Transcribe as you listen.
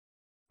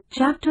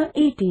Chapter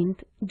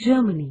 18th,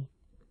 Germany.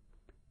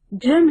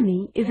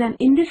 Germany is an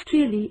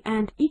industrially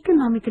and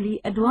economically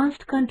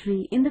advanced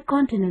country in the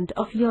continent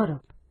of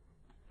Europe.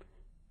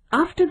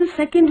 After the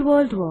Second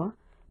World War,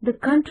 the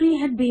country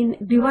had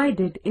been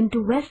divided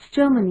into West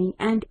Germany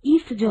and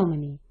East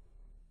Germany.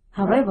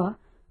 However,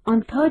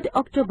 on 3rd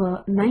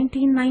October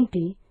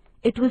 1990,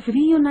 it was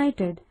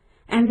reunited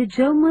and the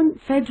German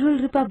Federal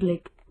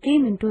Republic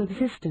came into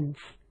existence.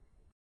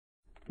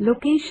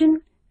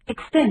 Location,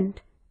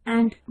 extent,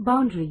 and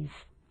boundaries.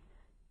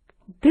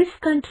 This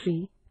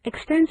country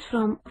extends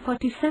from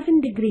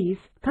 47 degrees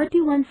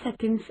 31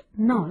 seconds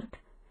north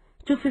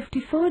to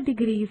 54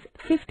 degrees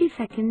 50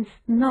 seconds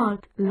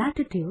north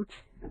latitudes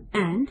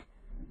and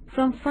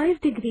from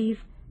 5 degrees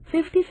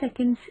 50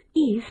 seconds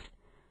east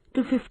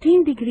to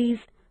 15 degrees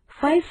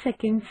 5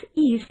 seconds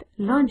east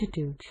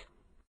longitudes.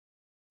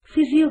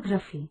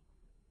 Physiography.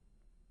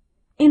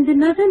 In the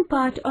northern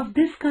part of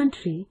this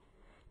country,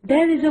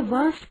 there is a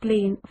vast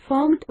plain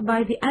formed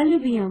by the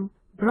alluvium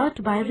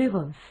brought by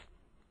rivers.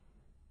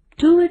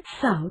 To its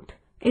south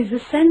is the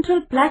central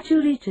plateau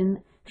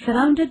region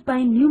surrounded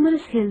by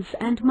numerous hills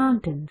and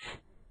mountains.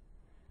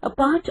 A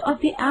part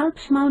of the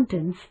Alps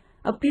mountains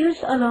appears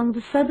along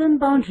the southern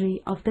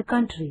boundary of the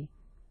country.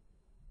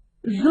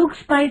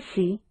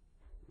 Zugspitze,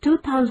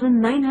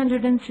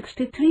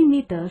 2,963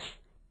 meters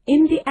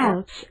in the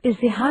Alps, is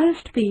the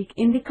highest peak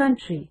in the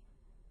country.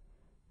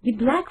 The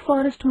Black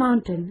Forest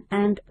Mountain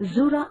and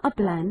Jura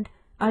Upland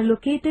are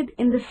located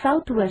in the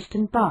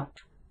southwestern part.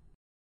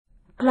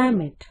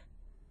 Climate.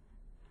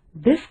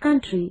 This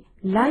country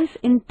lies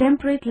in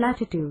temperate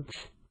latitudes.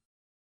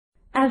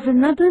 As the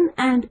northern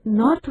and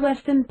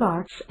northwestern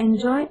parts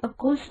enjoy a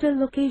coastal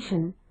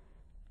location,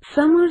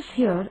 summers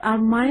here are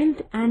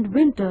mild and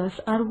winters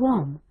are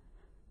warm.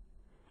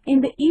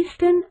 In the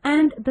eastern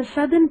and the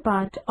southern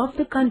part of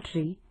the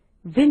country,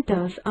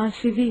 winters are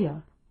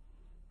severe.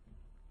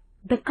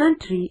 The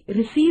country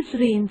receives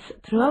rains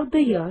throughout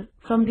the year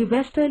from the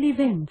westerly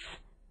winds.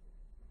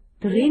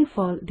 The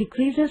rainfall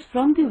decreases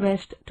from the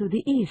west to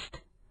the east.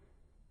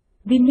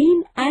 The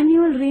mean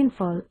annual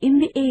rainfall in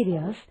the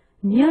areas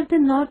near the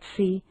North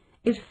Sea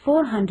is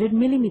 400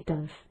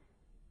 millimeters,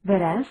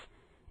 whereas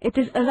it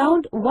is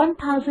around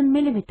 1000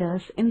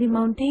 millimeters in the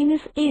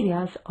mountainous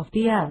areas of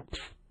the Alps.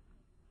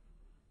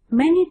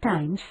 Many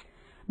times,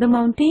 the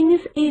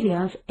mountainous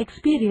areas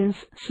experience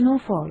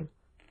snowfall.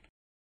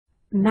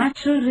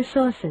 Natural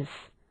resources.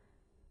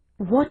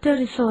 Water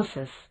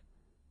resources.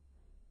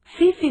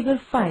 See Figure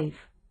 5.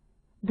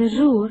 The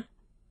Ruhr,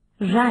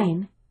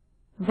 Rhine,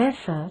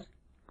 Weser,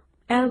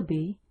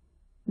 Elbe,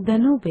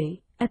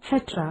 Danube,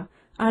 etc.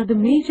 are the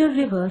major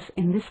rivers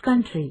in this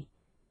country.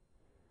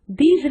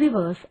 These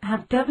rivers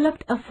have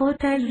developed a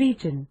fertile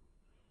region.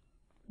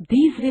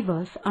 These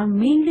rivers are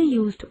mainly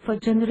used for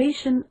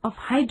generation of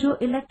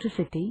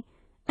hydroelectricity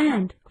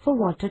and for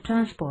water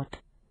transport.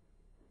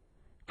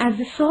 As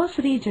the source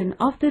region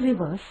of the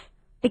rivers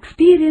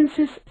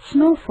experiences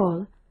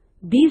snowfall,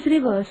 these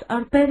rivers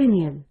are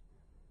perennial.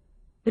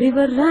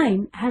 River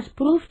Rhine has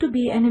proved to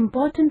be an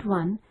important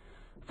one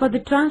for the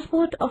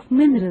transport of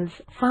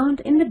minerals found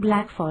in the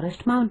Black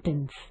Forest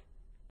Mountains.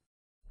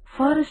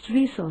 Forest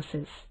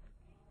resources.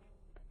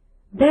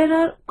 There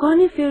are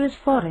coniferous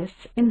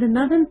forests in the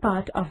northern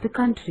part of the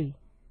country.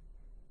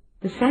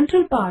 The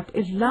central part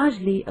is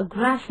largely a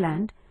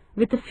grassland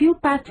with a few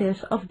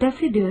patches of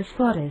deciduous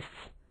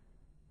forests.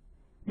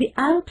 The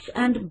Alps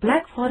and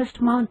Black Forest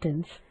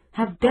Mountains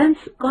have dense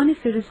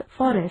coniferous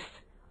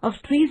forests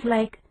of trees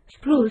like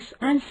spruce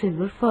and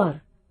silver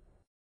fir.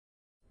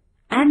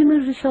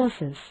 Animal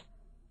resources.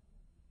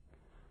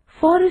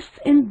 Forests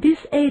in this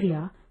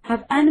area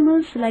have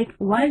animals like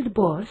wild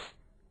boars,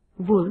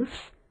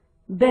 wolves,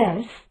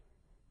 bears,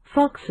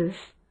 foxes,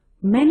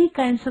 many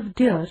kinds of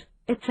deer,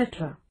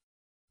 etc.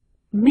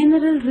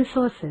 Mineral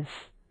resources.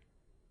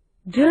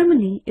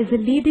 Germany is a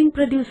leading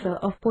producer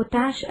of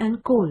potash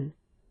and coal.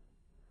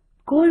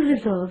 Coal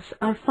reserves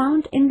are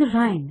found in the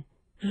Rhine,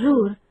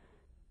 Ruhr,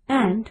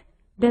 and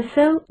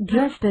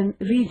Dessau-Dresden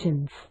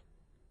regions.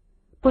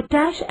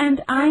 Potash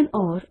and iron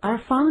ore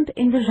are found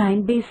in the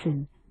Rhine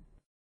basin.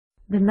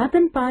 The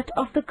northern part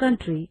of the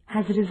country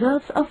has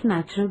reserves of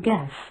natural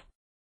gas.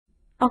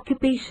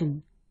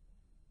 Occupation.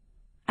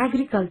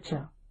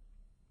 Agriculture.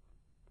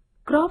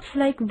 Crops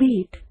like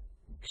wheat,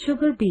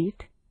 sugar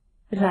beet,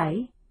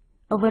 rye,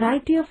 a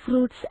variety of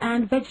fruits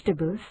and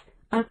vegetables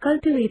are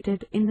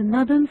cultivated in the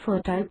northern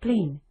fertile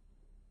plain.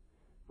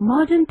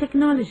 Modern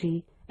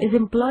technology is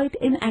employed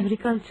in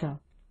agriculture.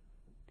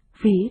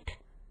 Wheat,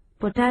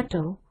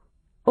 potato,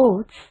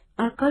 oats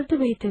are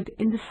cultivated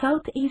in the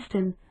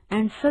southeastern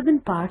and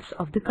southern parts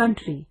of the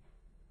country.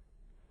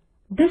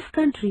 This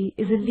country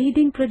is a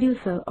leading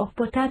producer of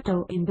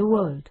potato in the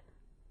world.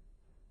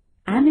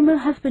 Animal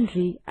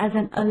husbandry as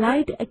an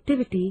allied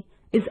activity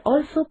is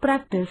also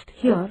practiced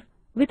here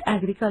with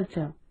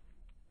agriculture.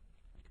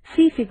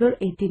 See Figure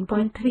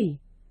 18.3.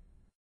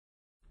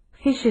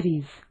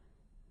 Fisheries.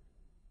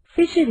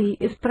 Fishery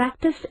is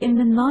practiced in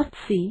the North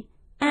Sea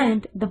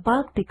and the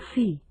Baltic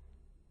Sea.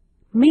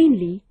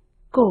 Mainly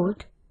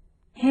cod,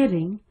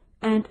 herring,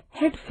 and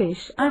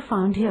headfish are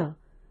found here.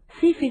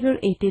 See figure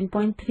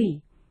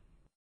 18.3.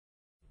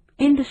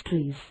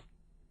 Industries.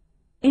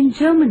 In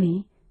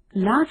Germany,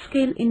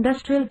 large-scale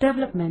industrial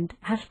development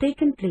has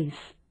taken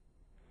place.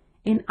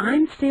 In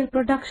iron steel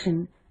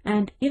production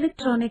and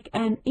electronic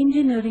and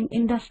engineering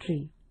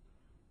industry,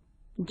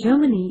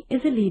 Germany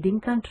is a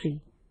leading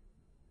country.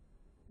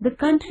 The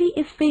country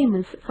is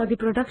famous for the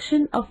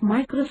production of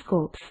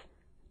microscopes,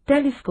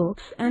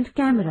 telescopes and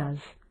cameras.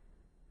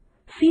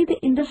 See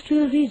the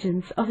industrial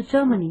regions of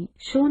Germany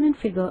shown in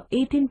figure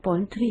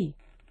 18.3.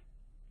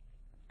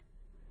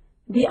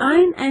 The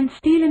iron and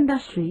steel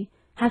industry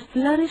has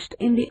flourished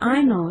in the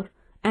iron ore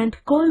and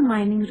coal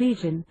mining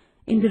region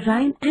in the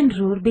Rhine and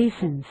Ruhr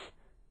basins.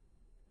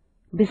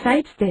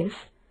 Besides this,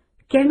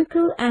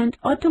 chemical and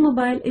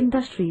automobile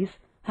industries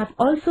have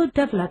also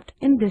developed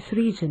in this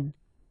region.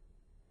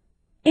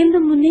 In the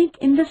Munich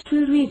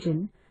industrial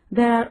region,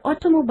 there are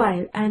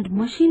automobile and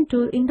machine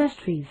tool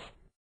industries.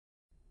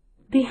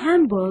 The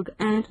Hamburg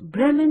and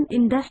Bremen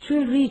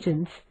industrial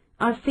regions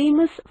are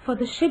famous for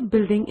the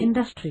shipbuilding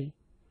industry.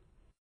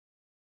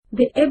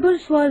 The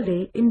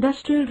Eberswalde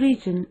industrial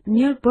region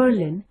near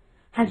Berlin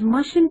has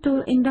machine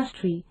tool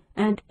industry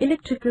and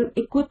electrical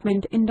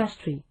equipment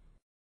industry.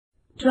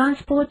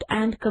 Transport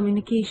and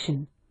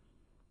communication.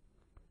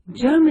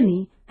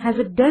 Germany has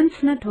a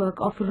dense network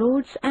of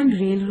roads and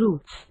rail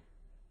routes.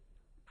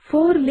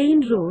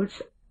 4-lane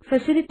roads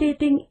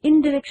facilitating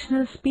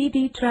indirectional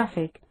speedy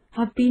traffic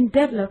have been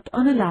developed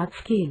on a large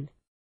scale.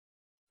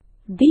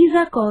 These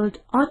are called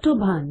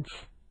autobahns.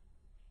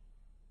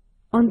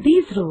 On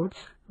these roads,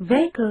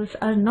 vehicles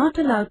are not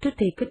allowed to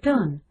take a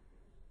turn.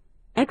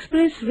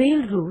 Express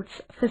rail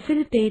routes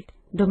facilitate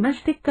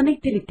domestic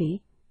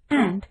connectivity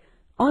and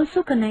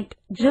also connect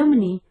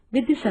Germany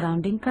with the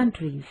surrounding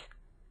countries.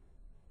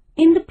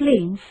 In the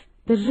plains,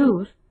 the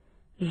Ruhr,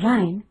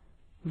 Rhine,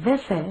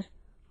 Weser,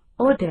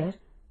 Oder,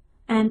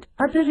 and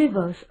other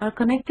rivers are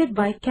connected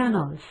by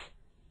canals.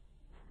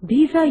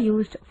 These are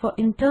used for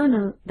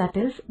internal, that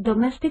is,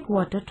 domestic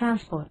water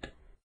transport.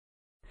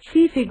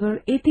 See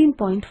figure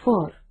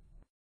 18.4.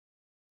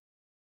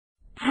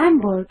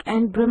 Hamburg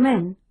and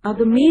Bremen are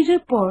the major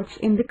ports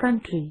in the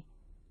country.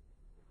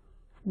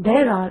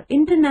 There are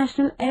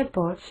international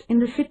airports in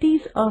the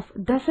cities of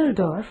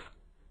Düsseldorf,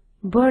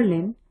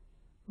 Berlin,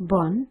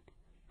 Bonn,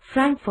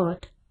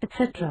 Frankfurt,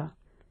 etc.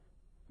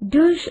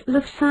 Deutsche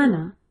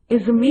Lufthansa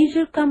is a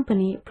major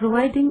company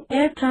providing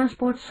air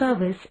transport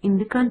service in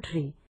the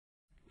country.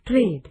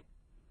 Trade.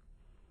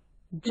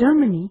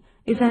 Germany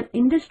is an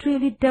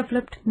industrially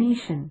developed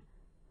nation.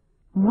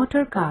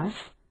 Motor cars,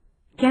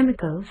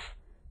 chemicals,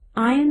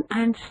 iron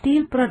and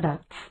steel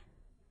products,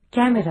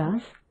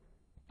 cameras,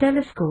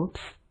 telescopes,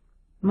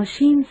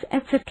 machines,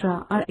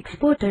 etc. are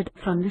exported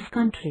from this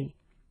country.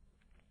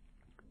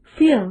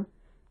 Fuel,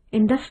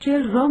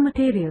 industrial raw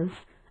materials,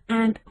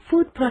 and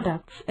food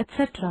products,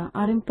 etc.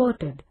 are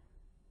imported.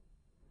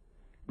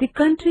 The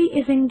country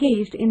is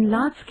engaged in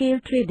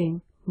large-scale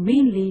trading,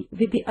 mainly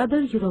with the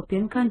other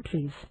European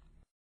countries.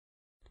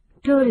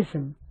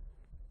 Tourism.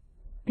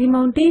 The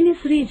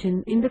mountainous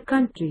region in the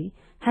country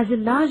has a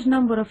large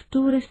number of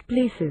tourist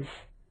places.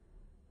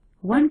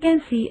 One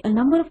can see a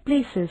number of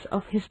places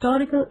of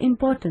historical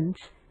importance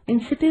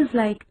in cities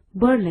like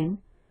Berlin,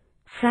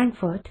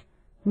 Frankfurt,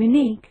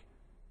 Munich,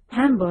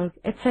 Hamburg,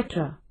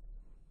 etc.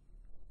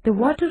 The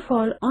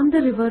waterfall on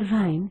the river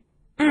Rhine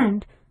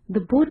and the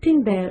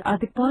boating there are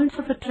the points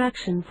of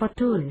attraction for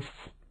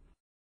tourists.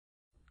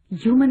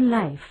 Human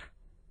life.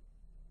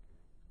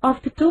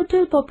 Of the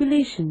total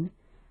population,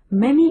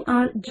 many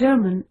are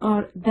German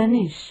or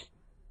Danish.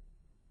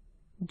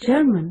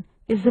 German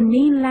is the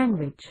main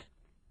language.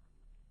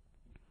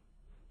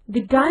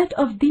 The diet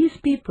of these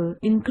people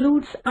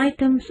includes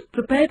items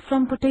prepared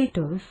from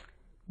potatoes,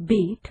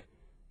 beet,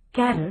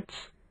 carrots,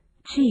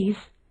 cheese,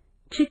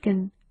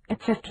 chicken,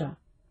 etc.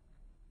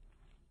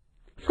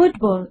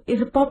 Football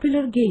is a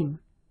popular game.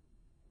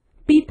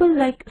 People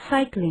like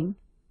cycling,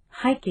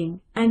 hiking,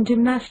 and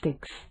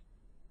gymnastics.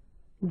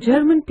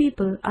 German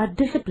people are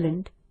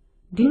disciplined,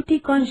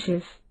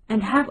 duty-conscious,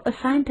 and have a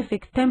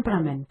scientific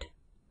temperament.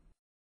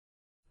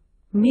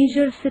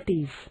 Major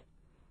cities.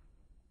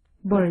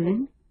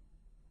 Berlin.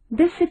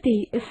 This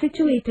city is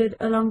situated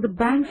along the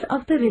banks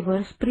of the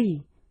river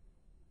Spree.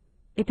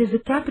 It is the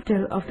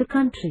capital of the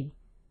country.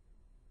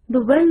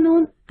 The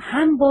well-known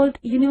Humboldt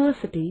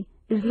University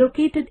is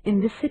located in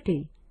this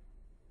city.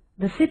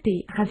 The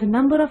city has a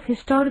number of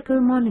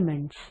historical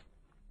monuments.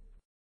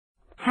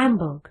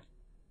 Hamburg.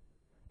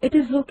 It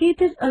is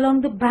located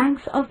along the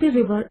banks of the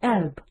river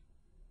Elbe.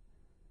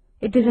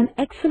 It is an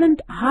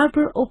excellent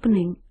harbor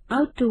opening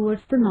out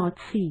towards the North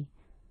Sea.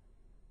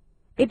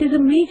 It is a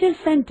major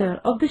center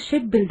of the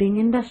shipbuilding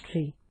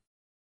industry.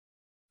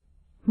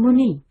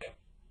 Munich.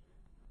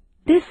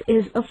 This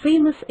is a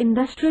famous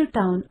industrial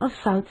town of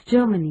South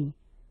Germany.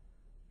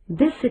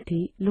 This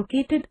city,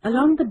 located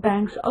along the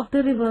banks of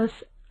the rivers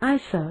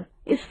Isar,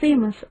 is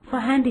famous for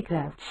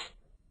handicrafts.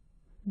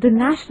 The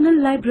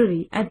National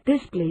Library at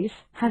this place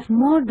has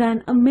more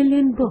than 1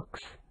 million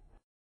books.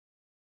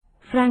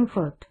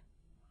 Frankfurt.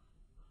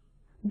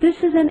 This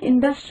is an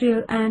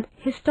industrial and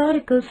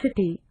historical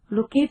city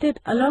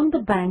located along the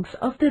banks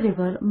of the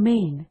river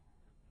Main.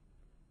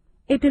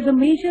 It is a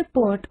major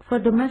port for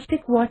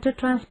domestic water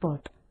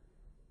transport.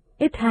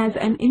 It has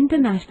an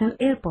international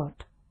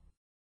airport.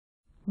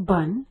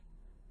 Bonn.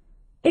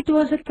 It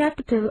was a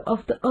capital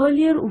of the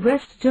earlier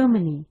West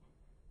Germany.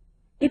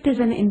 It is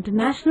an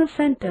international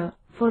center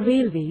for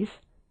railways,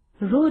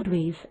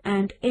 roadways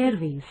and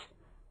airways.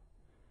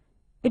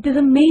 It is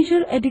a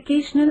major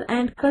educational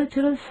and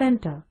cultural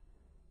center.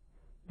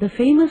 The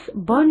famous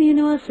Bonn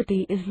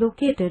University is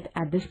located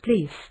at this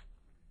place.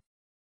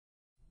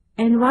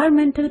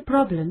 Environmental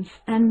problems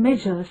and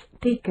measures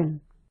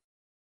taken.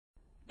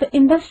 The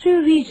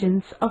industrial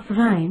regions of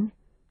Rhine,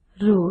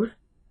 Ruhr,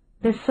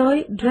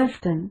 Dessau,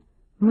 Dresden,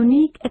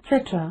 Munich,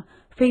 etc.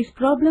 face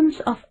problems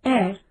of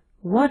air,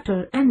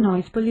 water and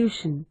noise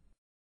pollution.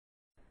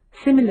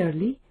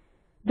 Similarly,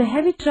 the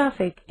heavy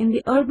traffic in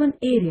the urban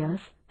areas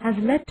has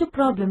led to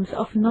problems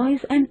of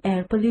noise and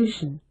air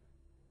pollution.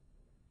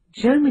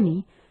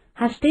 Germany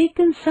has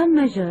taken some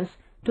measures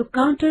to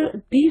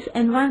counter these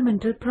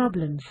environmental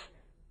problems.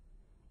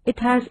 It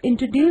has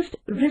introduced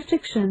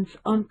restrictions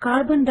on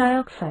carbon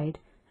dioxide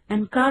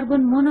and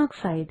carbon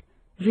monoxide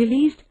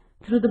released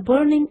through the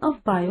burning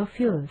of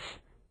biofuels.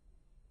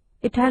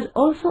 It has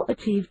also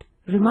achieved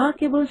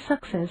remarkable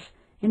success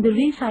in the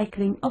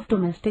recycling of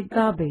domestic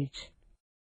garbage.